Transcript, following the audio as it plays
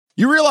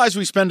You realize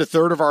we spend a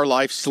third of our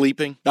life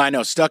sleeping? I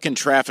know, stuck in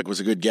traffic was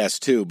a good guess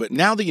too, but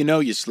now that you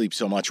know you sleep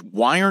so much,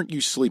 why aren't you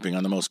sleeping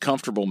on the most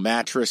comfortable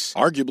mattress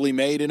arguably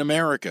made in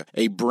America?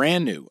 A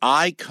brand new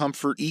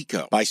iComfort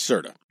Eco by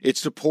Serta. It's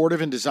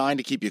supportive and designed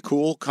to keep you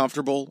cool,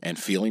 comfortable, and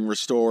feeling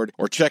restored.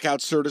 Or check out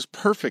Serta's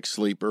Perfect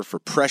Sleeper for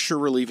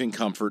pressure-relieving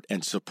comfort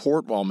and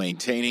support while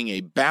maintaining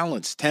a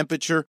balanced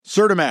temperature.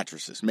 Serta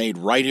mattresses made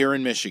right here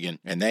in Michigan,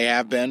 and they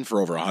have been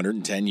for over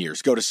 110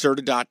 years. Go to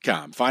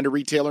Serta.com. Find a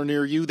retailer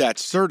near you.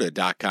 That's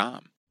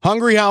Serta.com.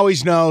 Hungry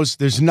Howie's knows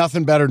there's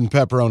nothing better than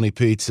pepperoni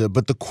pizza,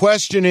 but the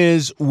question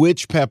is,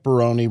 which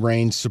pepperoni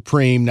reigns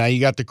supreme? Now,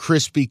 you got the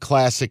crispy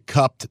classic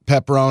cupped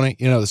pepperoni,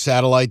 the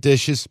satellite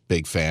dishes,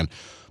 big fan.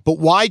 But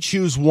why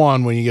choose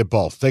one when you get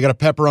both? They got a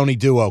pepperoni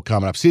duo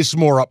coming up. See, this is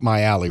more up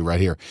my alley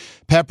right here.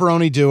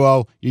 Pepperoni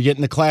duo, you're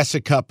getting the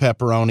classic cup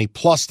pepperoni,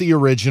 plus the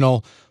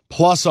original,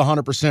 plus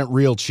 100%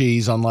 real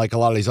cheese, unlike a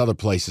lot of these other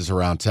places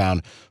around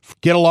town.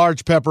 Get a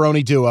large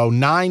pepperoni duo,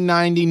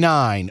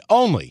 $9.99,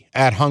 only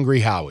at Hungry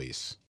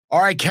Howie's.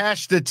 All right,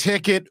 cash the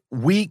ticket,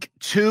 week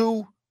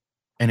 2,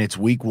 and it's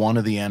week 1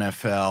 of the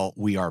NFL.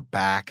 We are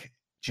back.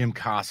 Jim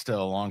Costa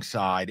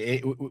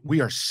alongside.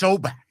 We are so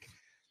back.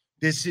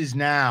 This is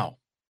now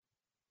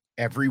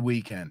every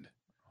weekend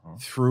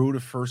through the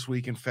first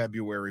week in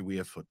February, we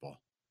have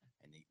football.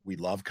 And we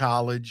love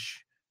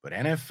college, but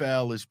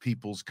NFL is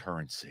people's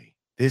currency.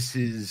 This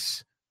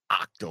is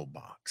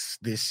Octobox.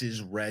 This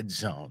is Red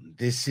Zone.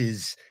 This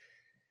is,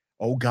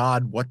 oh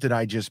God, what did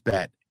I just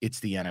bet? It's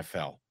the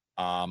NFL.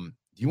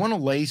 Do you want to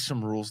lay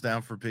some rules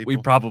down for people? We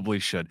probably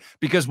should.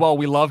 Because while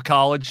we love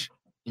college,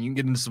 and you can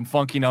get into some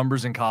funky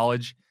numbers in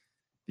college,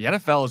 the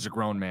NFL is a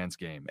grown man's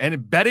game.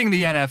 And betting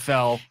the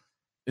NFL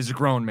is a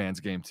grown man's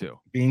game too.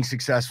 Being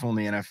successful in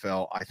the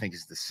NFL, I think,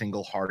 is the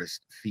single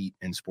hardest feat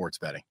in sports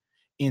betting,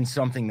 in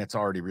something that's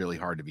already really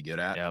hard to be good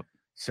at. Yep.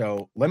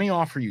 So let me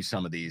offer you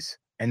some of these.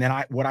 And then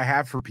what I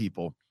have for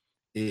people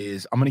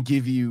is I'm going to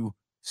give you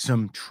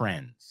some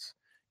trends.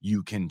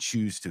 You can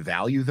choose to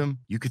value them.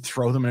 You could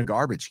throw them in a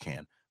garbage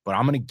can. But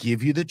I'm going to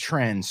give you the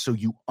trends so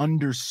you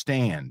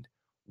understand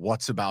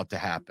what's about to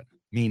happen.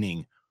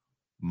 Meaning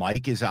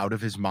Mike is out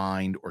of his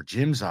mind or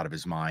Jim's out of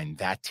his mind.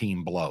 That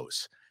team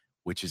blows,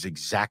 which is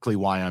exactly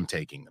why I'm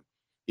taking them.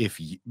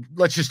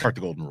 Let's just start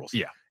the golden rules.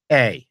 Yeah.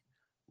 A,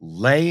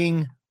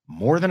 laying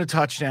more than a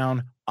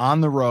touchdown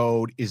on the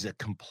road is a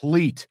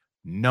complete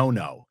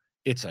no-no.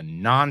 It's a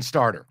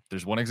non-starter.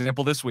 There's one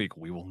example this week.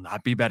 We will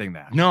not be betting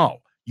that. No,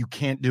 you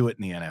can't do it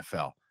in the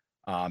NFL.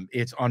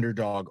 It's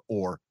underdog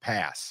or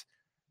pass.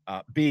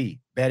 B,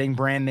 betting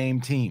brand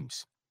name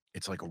teams.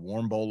 It's like a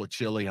warm bowl of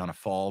chili on a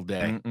fall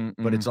day,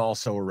 but it's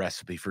also a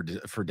recipe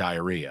for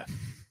diarrhea.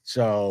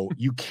 So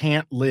you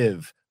can't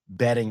live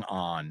betting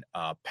on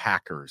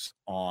Packers,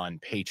 on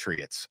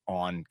Patriots,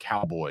 on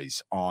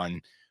Cowboys,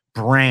 on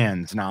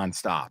brands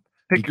nonstop.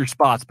 Pick your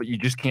spots, but you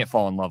just can't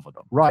fall in love with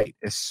them. Right,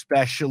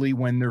 especially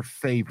when they're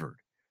favored.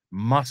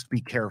 Must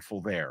be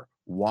careful there.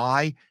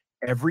 Why?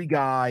 Every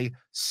guy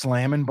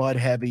slamming Bud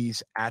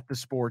Heavies at the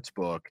sports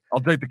book, I'll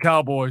take the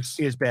Cowboys,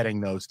 is betting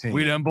those teams.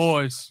 We them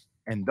boys.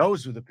 And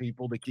those are the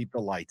people that keep the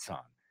lights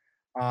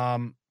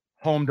on.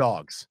 Home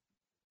dogs.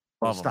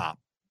 Stop.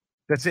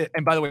 That's it.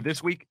 And by the way,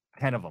 this week,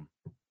 10 of them.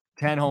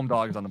 10 home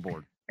dogs on the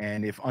board.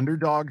 And if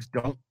underdogs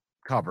don't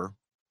cover,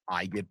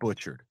 I get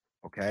butchered.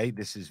 Okay?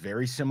 This is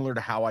very similar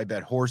to how I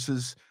bet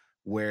horses,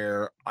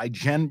 where I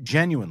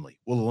genuinely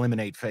will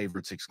eliminate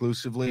favorites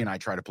exclusively, and I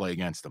try to play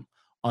against them.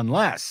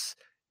 Unless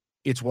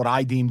it's what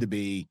I deem to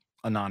be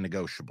a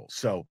non-negotiable.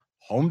 So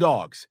home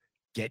dogs,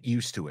 get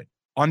used to it.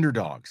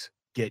 Underdogs,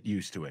 get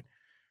used to it.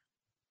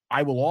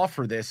 I will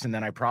offer this, and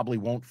then I probably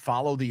won't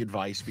follow the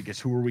advice because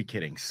who are we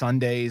kidding?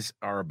 Sundays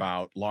are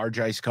about large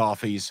iced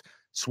coffees,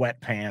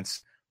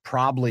 sweatpants,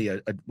 probably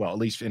well, at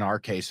least in our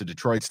case, a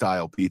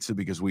Detroit-style pizza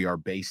because we are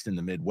based in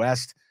the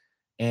Midwest,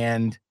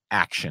 and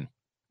action.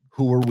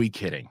 Who are we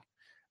kidding?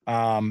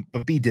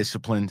 But be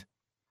disciplined.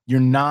 You're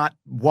not,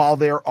 while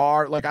there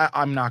are,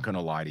 I'm not going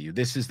to lie to you.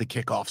 This is the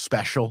kickoff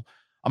special.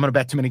 I'm going to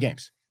bet too many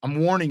games.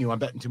 I'm warning you, I'm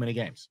betting too many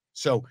games.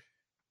 So,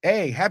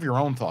 A, have your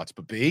own thoughts,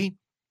 but B,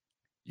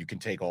 you can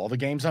take all the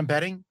games I'm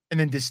betting and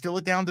then distill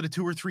it down to the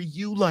 2 or 3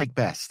 you like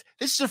best.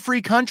 This is a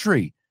free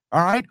country,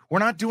 all right? We're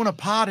not doing a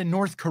pod in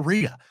North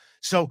Korea.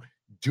 So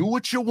do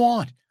what you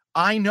want.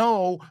 I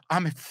know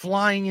I'm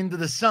flying into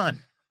the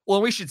sun.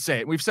 Well, we should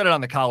say it. We've said it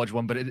on the college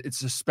one, but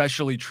it's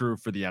especially true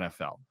for the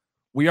NFL.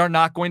 We are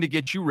not going to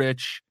get you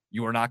rich.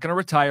 You are not going to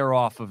retire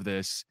off of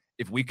this.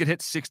 If we could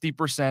hit 60%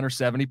 or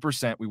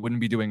 70%, we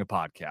wouldn't be doing a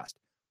podcast.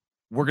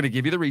 We're going to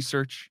give you the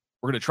research.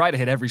 We're going to try to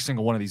hit every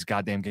single one of these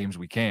goddamn games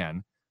we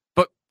can,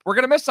 but we're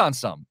going to miss on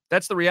some.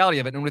 That's the reality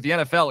of it. And with the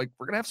NFL,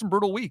 we're going to have some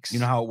brutal weeks. You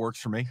know how it works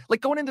for me?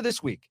 Like going into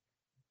this week,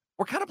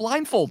 we're kind of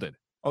blindfolded.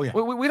 Oh, yeah.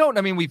 We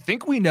don't, we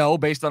think we know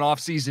based on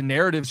offseason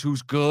narratives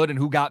who's good and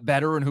who got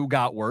better and who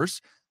got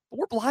worse, but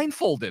we're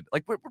blindfolded.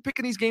 We're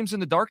picking these games in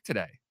the dark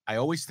today. I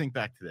always think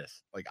back to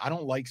this. I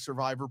don't like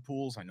survivor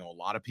pools. I know a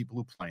lot of people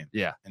who play them.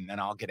 Yeah. And then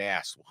I'll get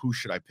asked, well, who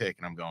should I pick?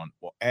 And I'm going,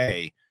 well,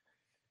 A,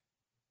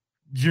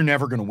 you're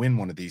never going to win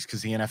one of these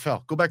because the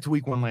NFL. Go back to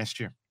week 1 last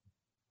year.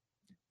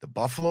 The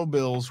Buffalo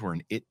Bills were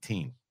an it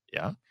team.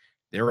 Yeah.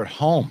 They're at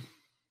home.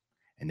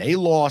 And they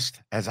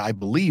lost, as I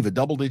believe, a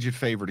double-digit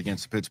favorite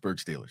against the Pittsburgh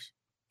Steelers.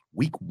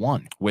 Week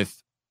 1.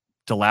 With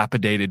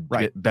dilapidated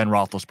Ben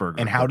Roethlisberger.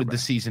 And how did the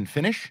season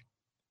finish?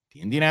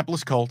 The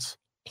Indianapolis Colts,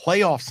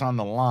 playoffs on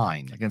the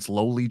line. Against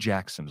lowly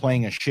Jackson.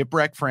 Playing a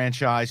shipwreck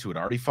franchise who had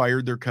already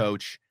fired their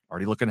coach.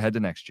 Already looking ahead to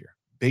next year.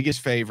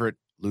 Biggest favorite,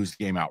 lose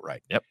the game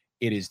outright. Yep.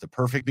 It is the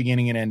perfect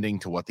beginning and ending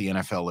to what the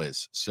NFL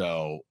is.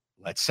 So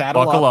let's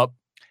saddle Buckle up.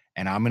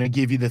 And I'm going to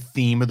give you the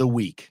theme of the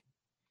week.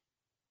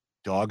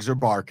 Dogs are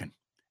barking.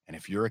 And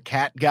if you're a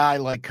cat guy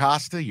like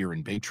Costa, you're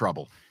in big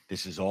trouble.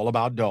 This is all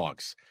about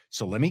dogs.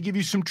 So let me give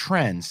you some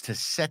trends to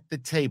set the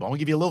table. I want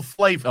to give you a little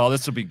flavor. Oh,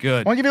 this will be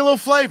good. I want to give you a little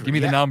flavor. Give me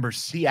the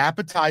numbers. The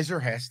appetizer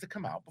has to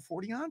come out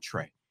before the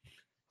entree.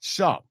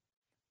 So,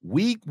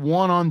 week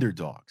 1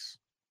 underdogs.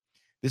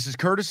 This is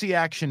courtesy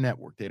Action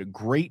Network. They had a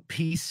great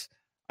piece.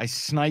 I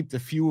sniped a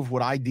few of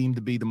what I deem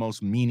to be the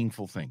most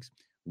meaningful things.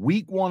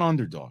 Week 1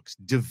 underdogs,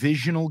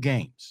 divisional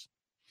games.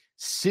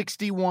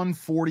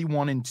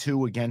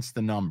 61-41-2 against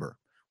the number,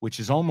 which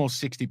is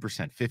almost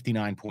 60%,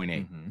 59.8.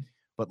 Mm-hmm.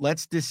 But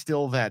let's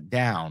distill that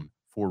down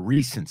for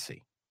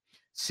recency.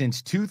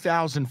 Since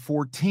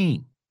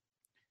 2014,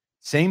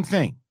 same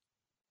thing.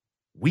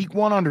 Week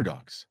 1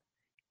 underdogs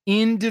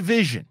in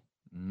division,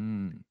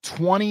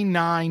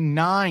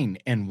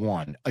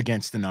 29-9-1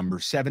 against the number,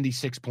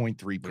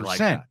 76.3%. Like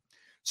that.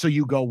 So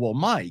you go, well,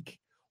 Mike,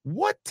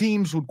 what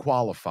teams would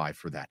qualify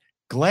for that?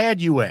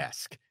 Glad you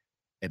ask.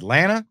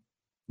 Atlanta,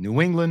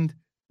 New England,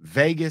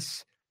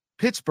 Vegas,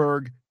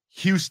 Pittsburgh,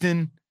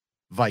 Houston,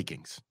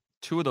 Vikings.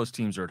 2 of those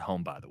teams are at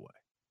home, by the way.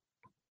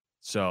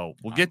 So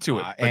we'll get to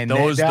it. But and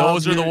those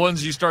are the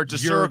ones you start to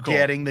circle. You're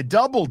getting the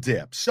double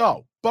dip.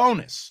 So,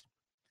 bonus.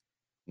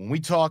 When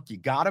we talk, you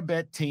got to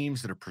bet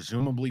teams that are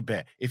presumably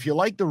bad. If you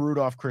like the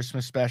Rudolph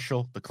Christmas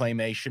special, the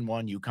claymation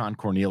one, Yukon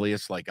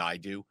Cornelius, like I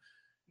do,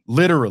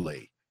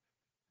 literally,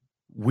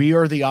 we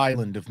are the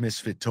island of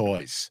misfit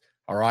toys.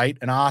 All right?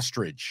 An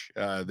ostrich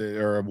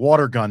or a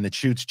water gun that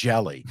shoots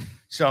jelly.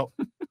 So,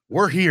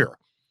 we're here.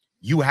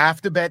 You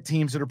have to bet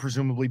teams that are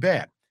presumably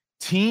bad.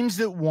 Teams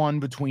that won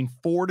between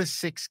 4 to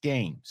 6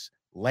 games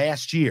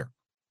last year.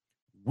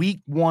 Week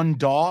 1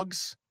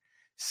 dogs,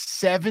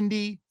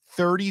 70,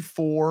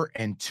 34,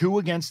 and 2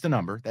 against the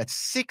number. That's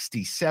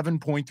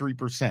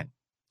 67.3%.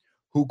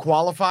 Who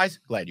qualifies?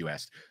 Glad you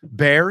asked.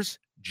 Bears,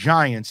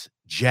 Giants,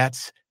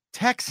 Jets,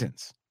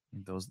 Texans.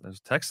 Those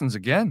Texans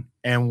again.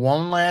 And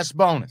one last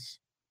bonus.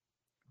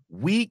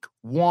 Week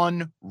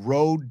 1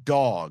 road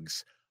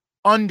dogs,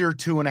 under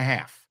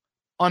 2.5.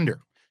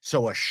 Under.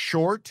 So a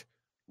short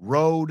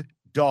road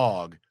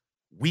dog.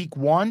 Week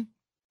 1,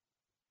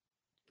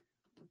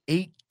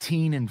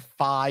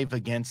 18-5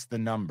 against the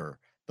number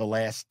the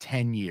last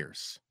 10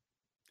 years.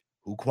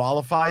 Who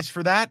qualifies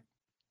for that?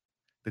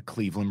 The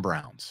Cleveland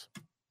Browns.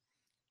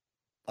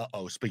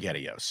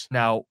 SpaghettiOs.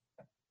 Now,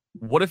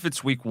 what if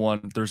it's week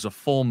 1, there's a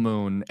full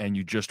moon, and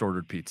you just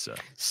ordered pizza?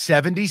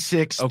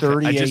 76,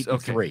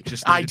 38, 3.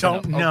 I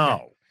don't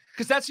know.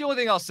 Because that's the only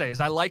thing I'll say is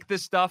I like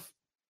this stuff.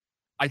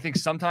 I think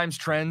sometimes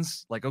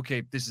trends, like,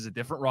 okay, this is a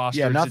different roster.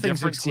 Yeah, nothing's it's a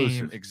different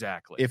exclusive. Team.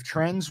 Exactly. If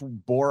trends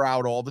bore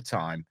out all the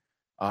time,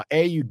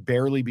 A, you'd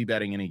barely be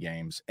betting any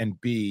games, and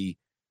B,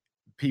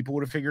 people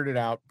would have figured it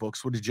out.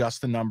 Books would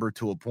adjust the number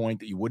to a point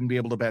that you wouldn't be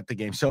able to bet the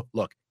game. So,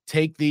 look,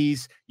 take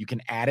these. You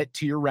can add it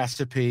to your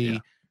recipe. Yeah.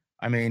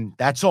 I mean,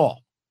 that's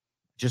all.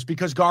 Just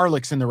because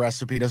garlic's in the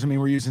recipe doesn't mean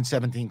we're using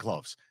 17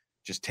 cloves.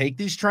 Just take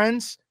these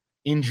trends,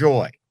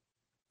 enjoy.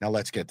 Now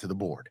let's get to the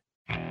board.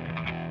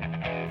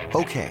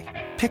 Okay.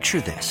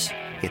 Picture this.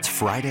 It's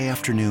Friday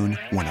afternoon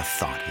when a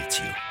thought hits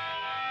you.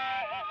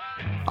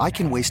 I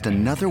can waste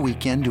another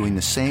weekend doing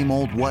the same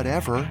old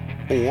whatever,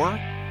 or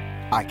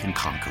I can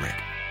conquer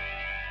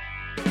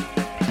it.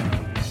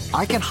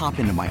 I can hop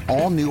into my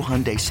all-new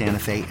Hyundai Santa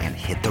Fe and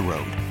hit the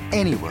road.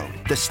 Any road.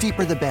 The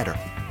steeper, the better.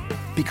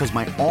 Because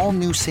my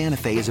all-new Santa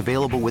Fe is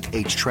available with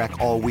H-Track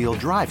all-wheel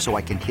drive, so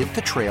I can hit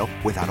the trail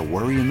without a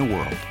worry in the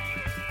world.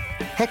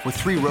 Heck, with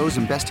 3 rows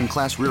and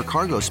best-in-class rear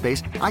cargo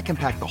space, I can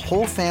pack the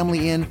whole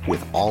family in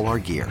with all our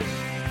gear.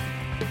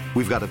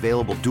 We've got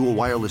available dual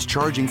wireless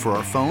charging for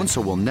our phones,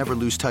 so we'll never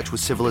lose touch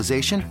with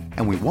civilization,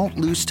 and we won't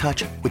lose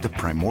touch with the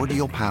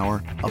primordial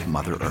power of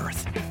Mother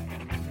Earth.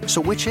 So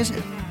which is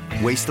it?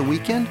 Waste the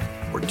weekend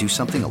or do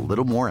something a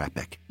little more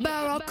epic?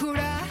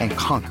 And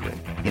conquer it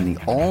in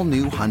the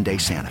all-new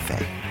Hyundai Santa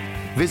Fe.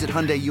 Visit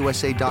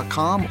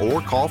HyundaiUSA.com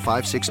or call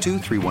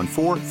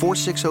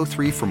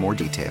 562-314-4603 for more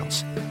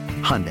details.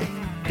 Hyundai,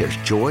 there's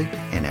joy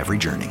in every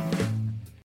journey.